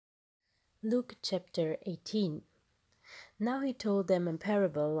Luke chapter 18. Now he told them a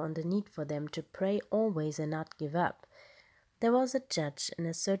parable on the need for them to pray always and not give up. There was a judge in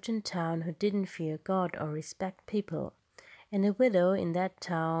a certain town who didn't fear God or respect people. And a widow in that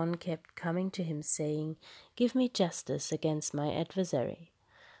town kept coming to him saying, "Give me justice against my adversary."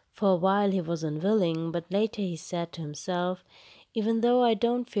 For a while he was unwilling, but later he said to himself, "Even though I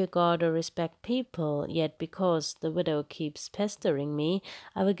don't fear God or respect people, yet because the widow keeps pestering me,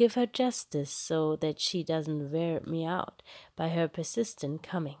 I will give her justice so that she doesn't wear me out by her persistent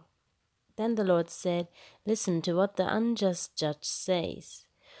coming." Then the Lord said, "Listen to what the unjust judge says.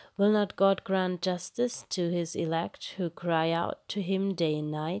 Will not God grant justice to his elect who cry out to him day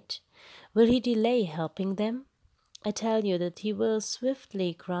and night? Will he delay helping them? I tell you that he will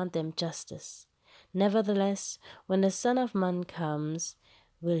swiftly grant them justice. Nevertheless, when the Son of Man comes,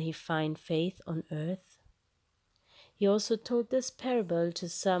 will he find faith on earth?" He also told this parable to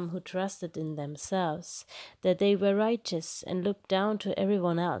some who trusted in themselves, that they were righteous and looked down to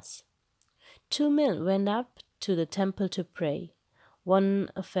everyone else. Two men went up to the temple to pray, one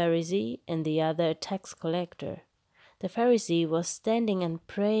a Pharisee and the other a tax collector. The Pharisee was standing and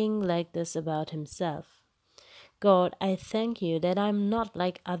praying like this about himself: "God, I thank you that I am not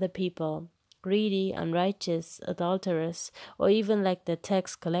like other people, greedy, unrighteous, adulterous, or even like the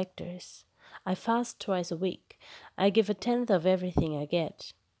tax collectors. I fast twice a week. I give a tenth of everything I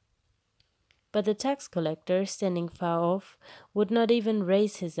get." But the tax collector, standing far off, would not even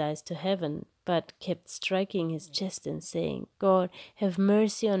raise his eyes to heaven, but kept striking his chest and saying, "God, have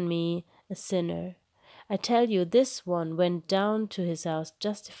mercy on me, a sinner." I tell you, this one went down to his house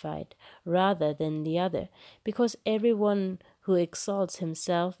justified rather than the other, because everyone who exalts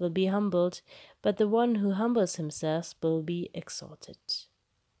himself will be humbled, but the one who humbles himself will be exalted.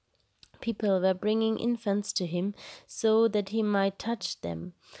 People were bringing infants to him so that he might touch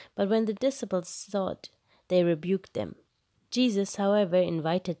them, but when the disciples saw it, they rebuked them. Jesus, however,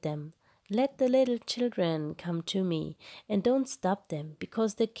 invited them. "Let the little children come to me, and don't stop them,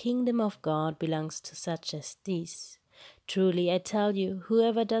 because the kingdom of God belongs to such as these. Truly, I tell you,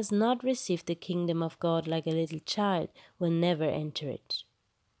 whoever does not receive the kingdom of God like a little child will never enter it."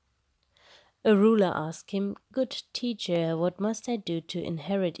 A ruler asked him, "Good teacher, what must I do to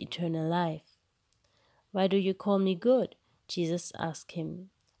inherit eternal life?" "Why do you call me good?" Jesus asked him.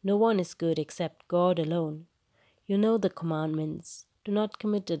 "No one is good except God alone. You know the commandments: do not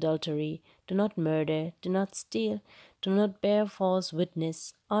commit adultery, do not murder, do not steal, do not bear false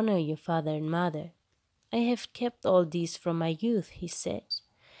witness, honor your father and mother." "I have kept all these from my youth," he said.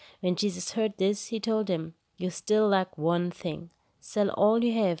 When Jesus heard this, he told him, "You still lack one thing. Sell all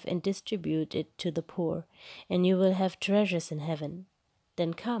you have and distribute it to the poor, and you will have treasures in heaven.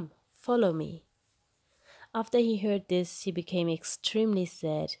 Then come, follow me." After he heard this, he became extremely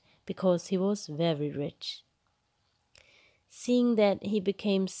sad, because he was very rich. Seeing that he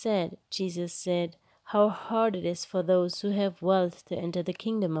became sad, Jesus said, "How hard it is for those who have wealth to enter the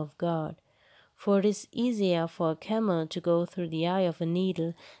kingdom of God. For it is easier for a camel to go through the eye of a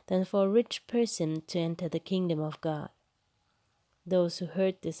needle than for a rich person to enter the kingdom of God." Those who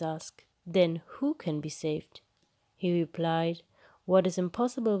heard this asked, "Then who can be saved?" He replied, "What is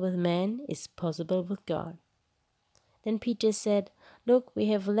impossible with man is possible with God." Then Peter said, "Look, we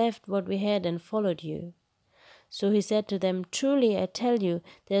have left what we had and followed you." So he said to them, "Truly I tell you,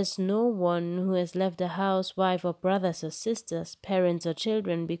 there is no one who has left a house, wife, or brothers or sisters, parents or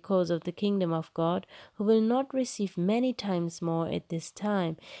children, because of the kingdom of God, who will not receive many times more at this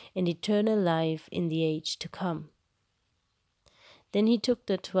time, and eternal life in the age to come." Then he took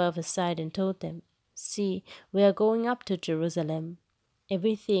the 12 aside and told them, "See, we are going up to Jerusalem.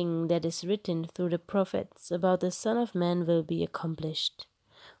 Everything that is written through the prophets about the Son of Man will be accomplished.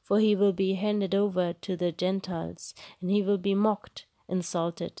 For he will be handed over to the Gentiles, and he will be mocked,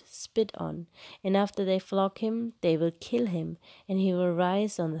 insulted, spit on, and after they flog him, they will kill him, and he will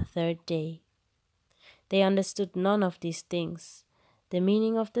rise on the third day." They understood none of these things. The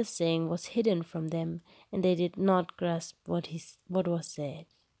meaning of the saying was hidden from them, and they did not grasp what was said.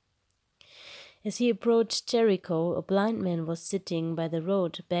 As he approached Jericho, a blind man was sitting by the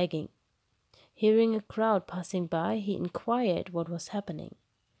road begging. Hearing a crowd passing by, he inquired what was happening.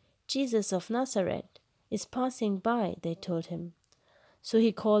 "Jesus of Nazareth is passing by," they told him. So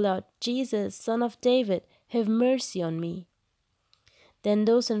he called out, "Jesus, Son of David, have mercy on me." Then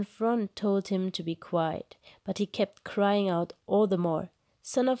those in front told him to be quiet, but he kept crying out all the more,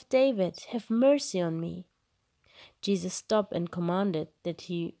 "Son of David, have mercy on me." Jesus stopped and commanded that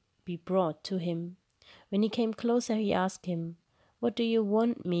he be brought to him. When he came closer, he asked him, "What do you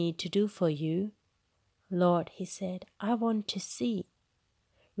want me to do for you?" "Lord," he said, "I want to see."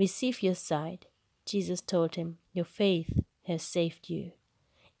 receive your sight." Jesus told him, "Your faith has saved you."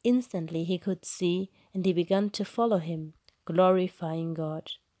 Instantly he could see, and he began to follow him, glorifying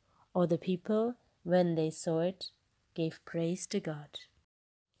God. All the people, when they saw it, gave praise to God.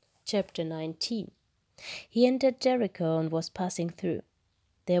 Chapter 19. He entered Jericho and was passing through.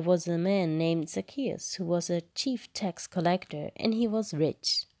 There was a man named Zacchaeus, who was a chief tax collector, and he was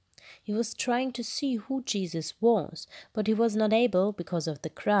rich. He was trying to see who Jesus was, but he was not able because of the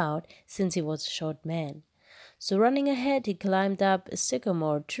crowd, since he was a short man. So running ahead, he climbed up a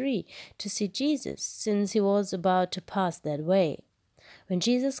sycamore tree to see Jesus, since he was about to pass that way. When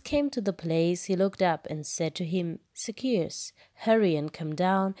Jesus came to the place, he looked up and said to him, "Zacchaeus, hurry and come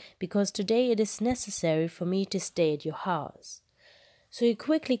down, because today it is necessary for me to stay at your house." So he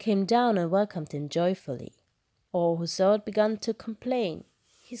quickly came down and welcomed him joyfully. All who saw it began to complain,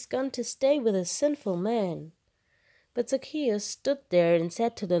 "He's gone to stay with a sinful man." But Zacchaeus stood there and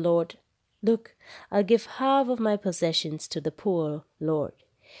said to the Lord, "Look, I'll give half of my possessions to the poor, Lord.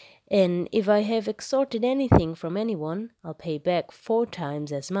 And if I have extorted anything from anyone, I'll pay back 4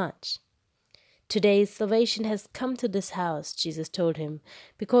 times as much." "Today salvation has come to this house," Jesus told him,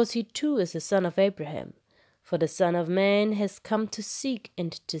 "because he too is a son of Abraham. For the Son of Man has come to seek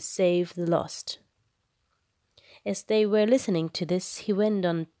and to save the lost." As they were listening to this, he went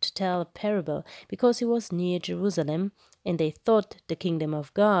on to tell a parable, because he was near Jerusalem, and they thought the kingdom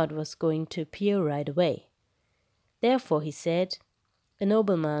of God was going to appear right away. Therefore he said, "A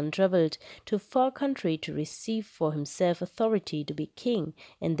nobleman traveled to a far country to receive for himself authority to be king,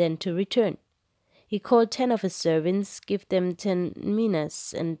 and then to return. He called 10 of his servants, gave them 10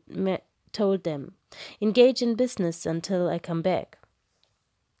 minas, and told them, 'Engage in business until I come back.'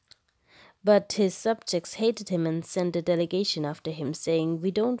 But his subjects hated him and sent a delegation after him, saying,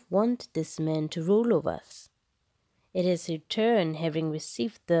 'We don't want this man to rule over us.' At his return, having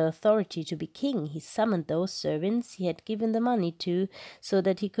received the authority to be king, he summoned those servants he had given the money to, so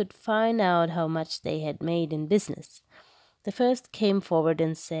that he could find out how much they had made in business. The first came forward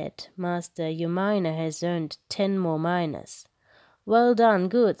and said, 'Master, your mina has earned 10 more minas.' 'Well done,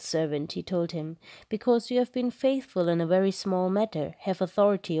 good servant,' he told him, 'because you have been faithful in a very small matter, have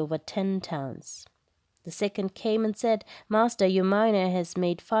authority over 10 towns.' The second came and said, 'Master, your mina has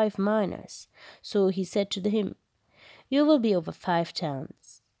made 5 minas.' So he said to him, 'You will be over 5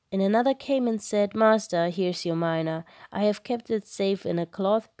 towns.' And another came and said, 'Master, here's your mina. I have kept it safe in a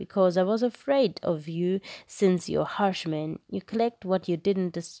cloth, because I was afraid of you, since you're a harsh man. You collect what you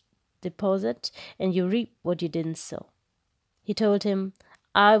didn't deposit, and you reap what you didn't sow.' He told him,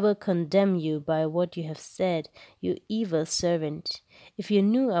 'I will condemn you by what you have said, you evil servant. If you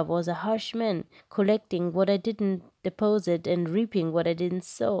knew I was a harsh man, collecting what I didn't deposit and reaping what I didn't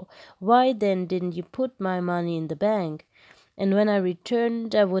sow, why then didn't you put my money in the bank? And when I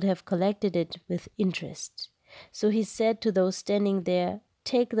returned, I would have collected it with interest.' So he said to those standing there,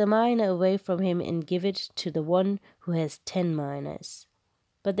 'Take the mina away from him and give it to the one who has 10 minas.'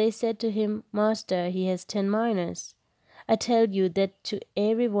 But they said to him, 'Master, he has 10 minas.' 'I tell you that to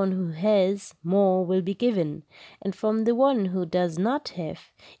everyone who has, more will be given, and from the one who does not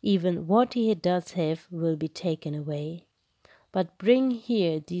have, even what he does have will be taken away. But bring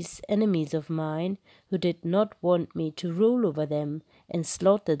here these enemies of mine, who did not want me to rule over them, and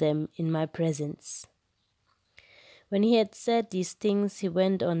slaughter them in my presence.' When he had said these things, he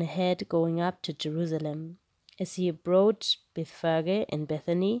went on ahead, going up to Jerusalem. As he approached Bethphage and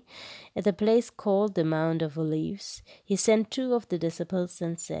Bethany, at the place called the Mount of Olives, he sent 2 of the disciples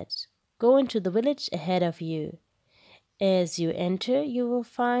and said, 'Go into the village ahead of you. As you enter, you will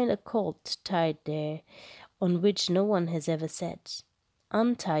find a colt tied there, on which no one has ever sat.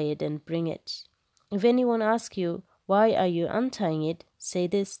 Untie it and bring it. If anyone asks you, "Why are you untying it?" say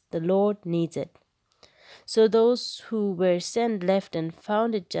this, "The Lord needs it." So those who were sent left and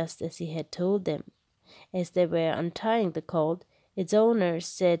found it just as he had told them. As they were untying the colt, its owner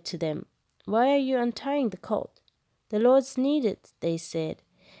said to them, "Why are you untying the colt?" "The Lord's needed," they said.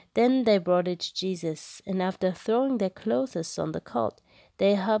 Then they brought it to Jesus, and after throwing their clothes on the colt,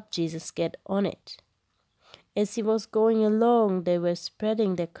 they helped Jesus get on it. As he was going along, they were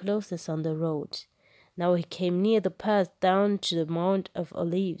spreading their clothes on the road. Now he came near the path down to the Mount of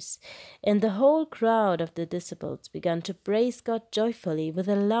Olives, and the whole crowd of the disciples began to praise God joyfully with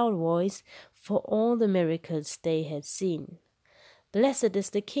a loud voice for all the miracles they had seen. "Blessed is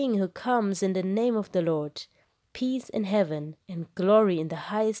the King who comes in the name of the Lord. Peace in heaven and glory in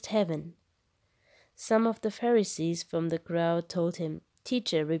the highest heaven." Some of the Pharisees from the crowd told him,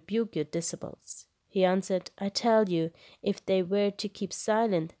 "Teacher, rebuke your disciples." He answered, "I tell you, if they were to keep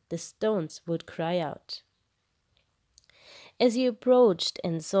silent, the stones would cry out." As he approached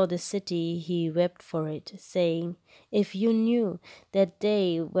and saw the city, he wept for it, saying, "If you knew that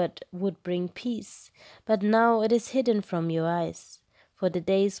day what would bring peace, but now it is hidden from your eyes. For the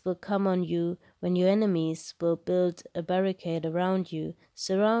days will come on you when your enemies will build a barricade around you,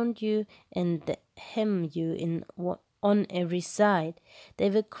 surround you, and hem you in on every side.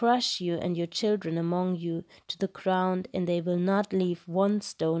 They will crush you and your children among you to the ground, and they will not leave one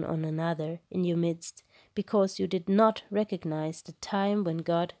stone on another in your midst, because you did not recognize the time when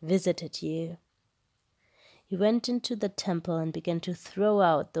God visited you." He went into the temple and began to throw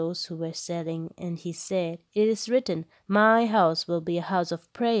out those who were selling, and he said, "It is written, 'My house will be a house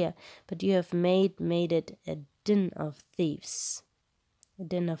of prayer,' but you have made it a den of thieves." A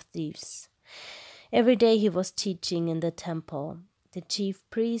den of thieves. Every day he was teaching in the temple. The chief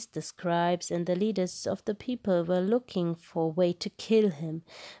priests, the scribes, and the leaders of the people were looking for a way to kill him,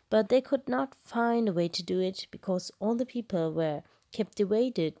 but they could not find a way to do it because all the people were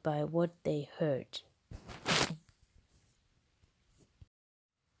captivated by what they heard.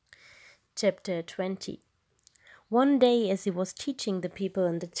 Chapter 20. One day, as he was teaching the people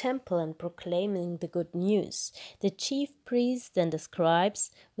in the temple and proclaiming the good news, the chief priests and the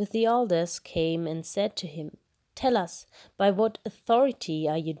scribes with the elders came and said to him, "Tell us, by what authority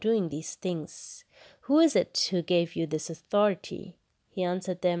are you doing these things? Who is it who gave you this authority?" He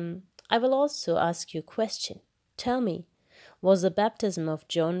answered them, "I will also ask you a question. Tell me, was the baptism of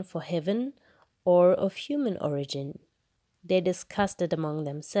John for heaven or of human origin?" They discussed it among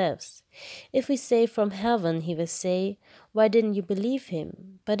themselves. "If we say from heaven," he will say, "why didn't you believe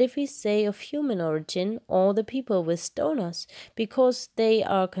him? But if we say of human origin, all the people will stone us, because they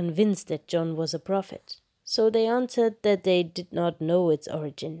are convinced that John was a prophet." So they answered that they did not know its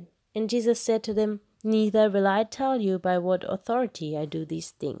origin. And Jesus said to them, "Neither will I tell you by what authority I do these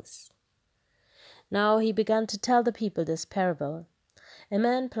things." Now he began to tell the people this parable. A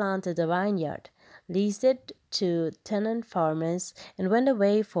man planted a vineyard, leased it to tenant farmers, and went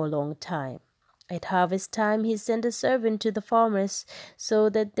away for a long time. At harvest time he sent a servant to the farmers so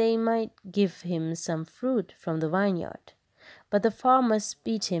that they might give him some fruit from the vineyard. But the farmers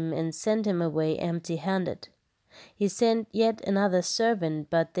beat him and sent him away empty-handed. He sent yet another servant,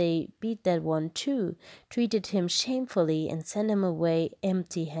 but they beat that one too, treated him shamefully, and sent him away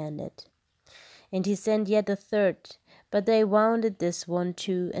empty-handed. And he sent yet a third, but they wounded this one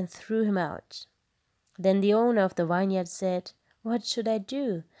too and threw him out. Then the owner of the vineyard said, "What should I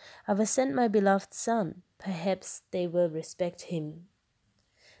do? I will send my beloved son. Perhaps they will respect him."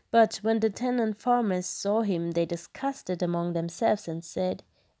 But when the tenant farmers saw him, they discussed it among themselves and said,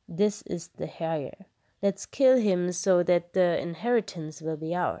 "This is the heir. Let's kill him so that the inheritance will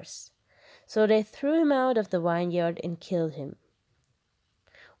be ours." So they threw him out of the vineyard and killed him.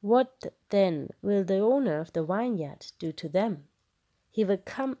 What then will the owner of the vineyard do to them? He will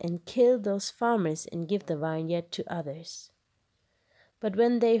come and kill those farmers and give the vineyard to others. But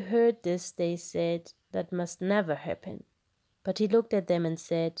when they heard this, they said, "That must never happen." But he looked at them and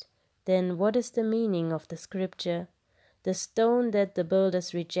said, "Then what is the meaning of the scripture? The stone that the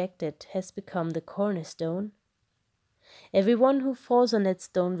builders rejected has become the cornerstone. Everyone who falls on that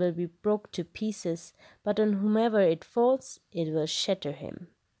stone will be broken to pieces, but on whomever it falls, it will shatter him."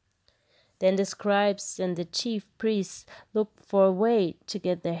 Then the scribes and the chief priests looked for a way to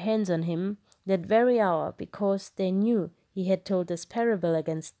get their hands on him that very hour, because they knew he had told this parable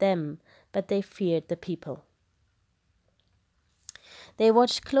against them, but they feared the people. They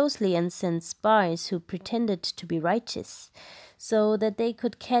watched closely and sent spies who pretended to be righteous, so that they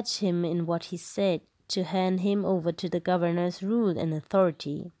could catch him in what he said, to hand him over to the governor's rule and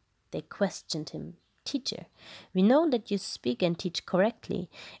authority. They questioned him. "Teacher, we know that you speak and teach correctly,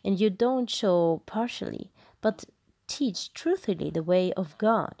 and you don't show partially, but teach truthfully the way of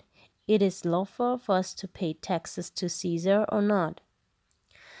God. It is lawful for us to pay taxes to Caesar or not?"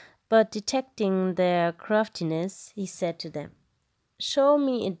 But detecting their craftiness, he said to them, "Show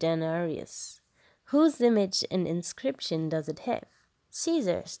me a denarius. Whose image and inscription does it have?"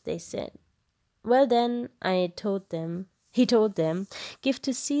 "Caesar's," they said. "Well then," he told them, "give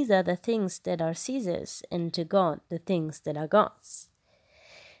to Caesar the things that are Caesar's, and to God the things that are God's."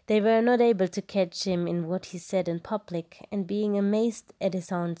 They were not able to catch him in what he said in public, and being amazed at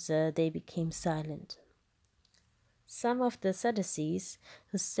his answer, they became silent. Some of the Sadducees,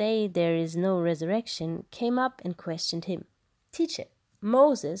 who say there is no resurrection, came up and questioned him. "Teacher,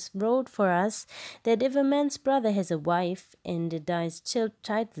 Moses wrote for us that if a man's brother has a wife and dies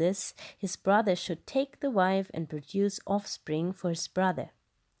childless, his brother should take the wife and produce offspring for his brother.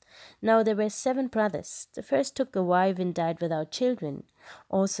 Now there were 7 brothers. The first took a wife and died without children.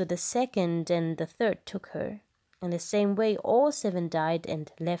 Also the second and the third took her. In the same way, all 7 died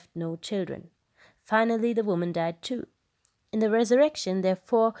and left no children. Finally, the woman died too. In the resurrection,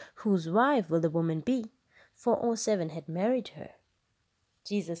 therefore, whose wife will the woman be? For all 7 had married her.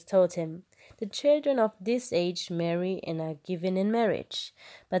 Jesus told him, "The children of this age marry and are given in marriage,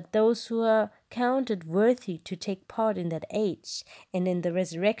 but those who are counted worthy to take part in that age and in the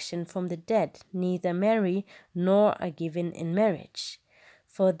resurrection from the dead neither marry nor are given in marriage.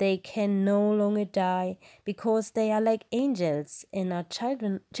 For they can no longer die, because they are like angels and are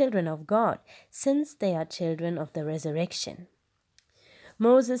children of God, since they are children of the resurrection."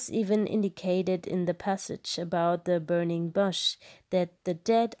 Moses even indicated in the passage about the burning bush that the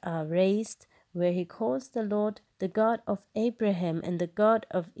dead are raised, where he calls the Lord the God of Abraham and the God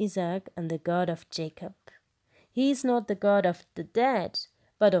of Isaac and the God of Jacob. He is not the God of the dead,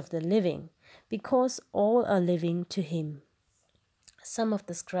 but of the living, because all are living to him. Some of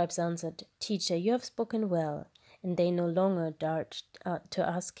the scribes answered, "Teacher, you have spoken well," and they no longer dared to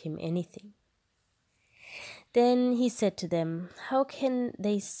ask him anything. Then he said to them, "How can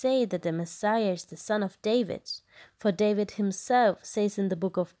they say that the Messiah is the son of David? For David himself says in the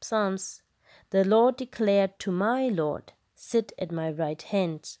book of Psalms, 'The Lord declared to my Lord, sit at my right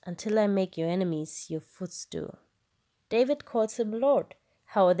hand until I make your enemies your footstool.' David calls him Lord.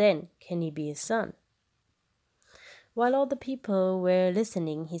 How then can he be his son?" While all the people were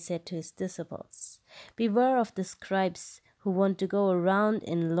listening, he said to his disciples, "Beware of the scribes who want to go around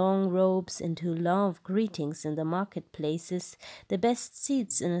in long robes and who love greetings in the marketplaces, the best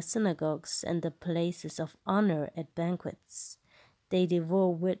seats in the synagogues, and the places of honor at banquets. They devour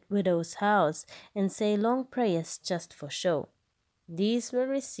widows' houses and say long prayers just for show. These will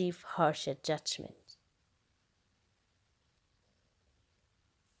receive harsher judgment."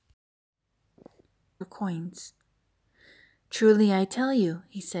 Coins. "Truly I tell you,"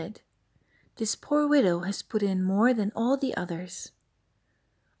 he said, "this poor widow has put in more than all the others.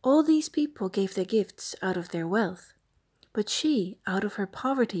 All these people gave their gifts out of their wealth, but she, out of her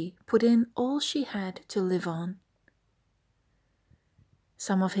poverty, put in all she had to live on."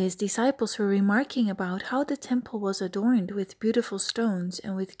 Some of his disciples were remarking about how the temple was adorned with beautiful stones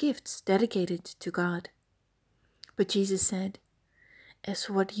and with gifts dedicated to God. But Jesus said, "As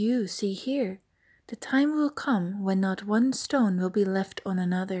what you see here, the time will come when not one stone will be left on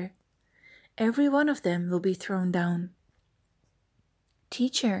another. Every one of them will be thrown down."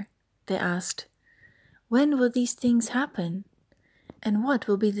 "Teacher," they asked, "when will these things happen? And what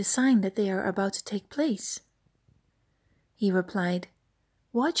will be the sign that they are about to take place?" He replied,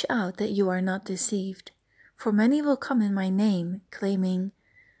 "Watch out that you are not deceived, for many will come in my name, claiming,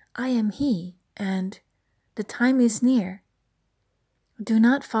 'I am he,' and 'The time is near.' Do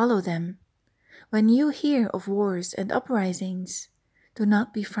not follow them. When you hear of wars and uprisings, do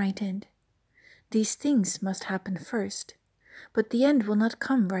not be frightened. These things must happen first, but the end will not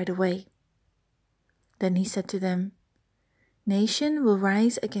come right away." Then he said to them, "Nation will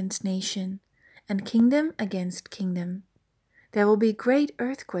rise against nation, and kingdom against kingdom. There will be great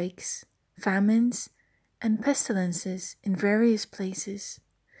earthquakes, famines, and pestilences in various places,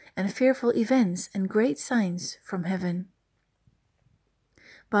 and fearful events and great signs from heaven.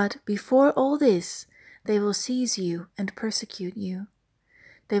 But before all this, they will seize you and persecute you.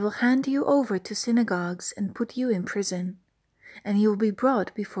 They will hand you over to synagogues and put you in prison, and you will be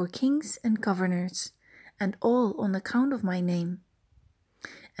brought before kings and governors, and all on account of my name.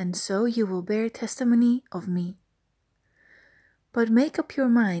 And so you will bear testimony of me. But make up your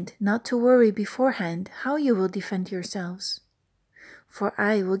mind not to worry beforehand how you will defend yourselves. For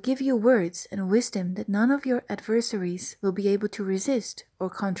I will give you words and wisdom that none of your adversaries will be able to resist or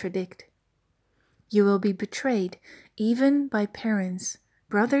contradict. You will be betrayed even by parents,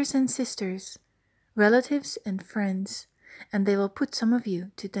 brothers and sisters, relatives and friends, and they will put some of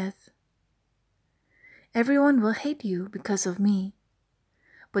you to death. Everyone will hate you because of me,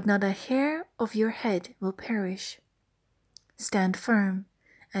 but not a hair of your head will perish. Stand firm,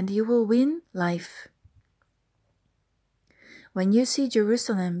 and you will win life. When you see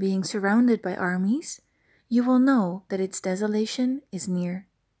Jerusalem being surrounded by armies, you will know that its desolation is near.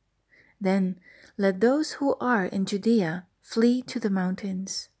 Then let those who are in Judea flee to the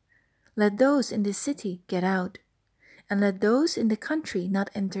mountains. Let those in the city get out, and let those in the country not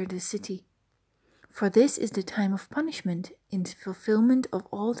enter the city. For this is the time of punishment in fulfillment of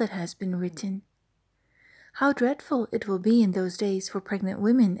all that has been written. How dreadful it will be in those days for pregnant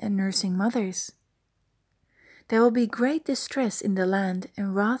women and nursing mothers! There will be great distress in the land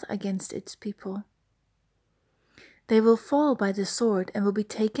and wrath against its people. They will fall by the sword and will be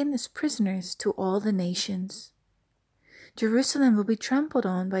taken as prisoners to all the nations. Jerusalem will be trampled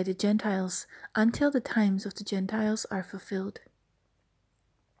on by the Gentiles until the times of the Gentiles are fulfilled.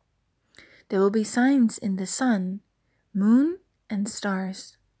 There will be signs in the sun, moon, and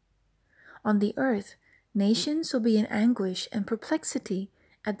stars. On the earth, nations will be in anguish and perplexity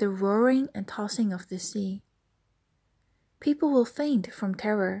at the roaring and tossing of the sea. People will faint from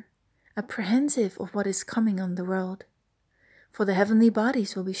terror, apprehensive of what is coming on the world, for the heavenly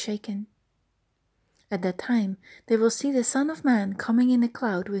bodies will be shaken. At that time, they will see the Son of Man coming in a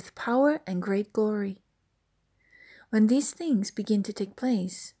cloud with power and great glory. When these things begin to take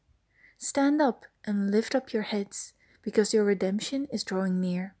place, stand up and lift up your heads, because your redemption is drawing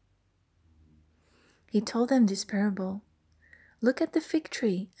near. He told them this parable. Look at the fig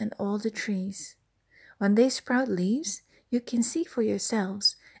tree and all the trees. When they sprout leaves, you can see for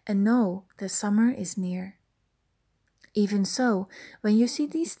yourselves and know that summer is near. Even so, when you see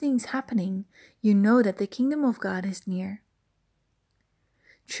these things happening, you know that the kingdom of God is near.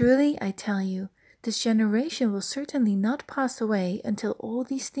 Truly, I tell you, this generation will certainly not pass away until all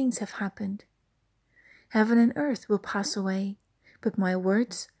these things have happened. Heaven and earth will pass away, but my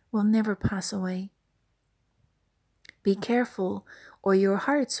words will never pass away. Be careful, or your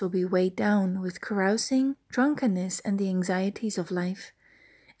hearts will be weighed down with carousing, drunkenness, and the anxieties of life,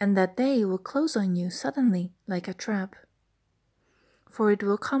 and that day will close on you suddenly like a trap. For it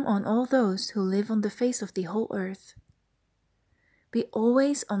will come on all those who live on the face of the whole earth. Be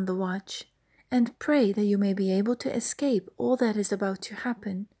always on the watch, and pray that you may be able to escape all that is about to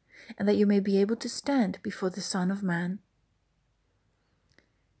happen, and that you may be able to stand before the Son of Man.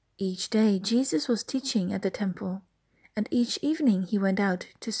 Each day Jesus was teaching at the temple, and each evening he went out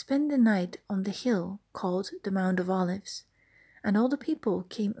to spend the night on the hill called the Mount of Olives, and all the people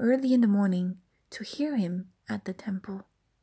came early in the morning to hear him at the temple.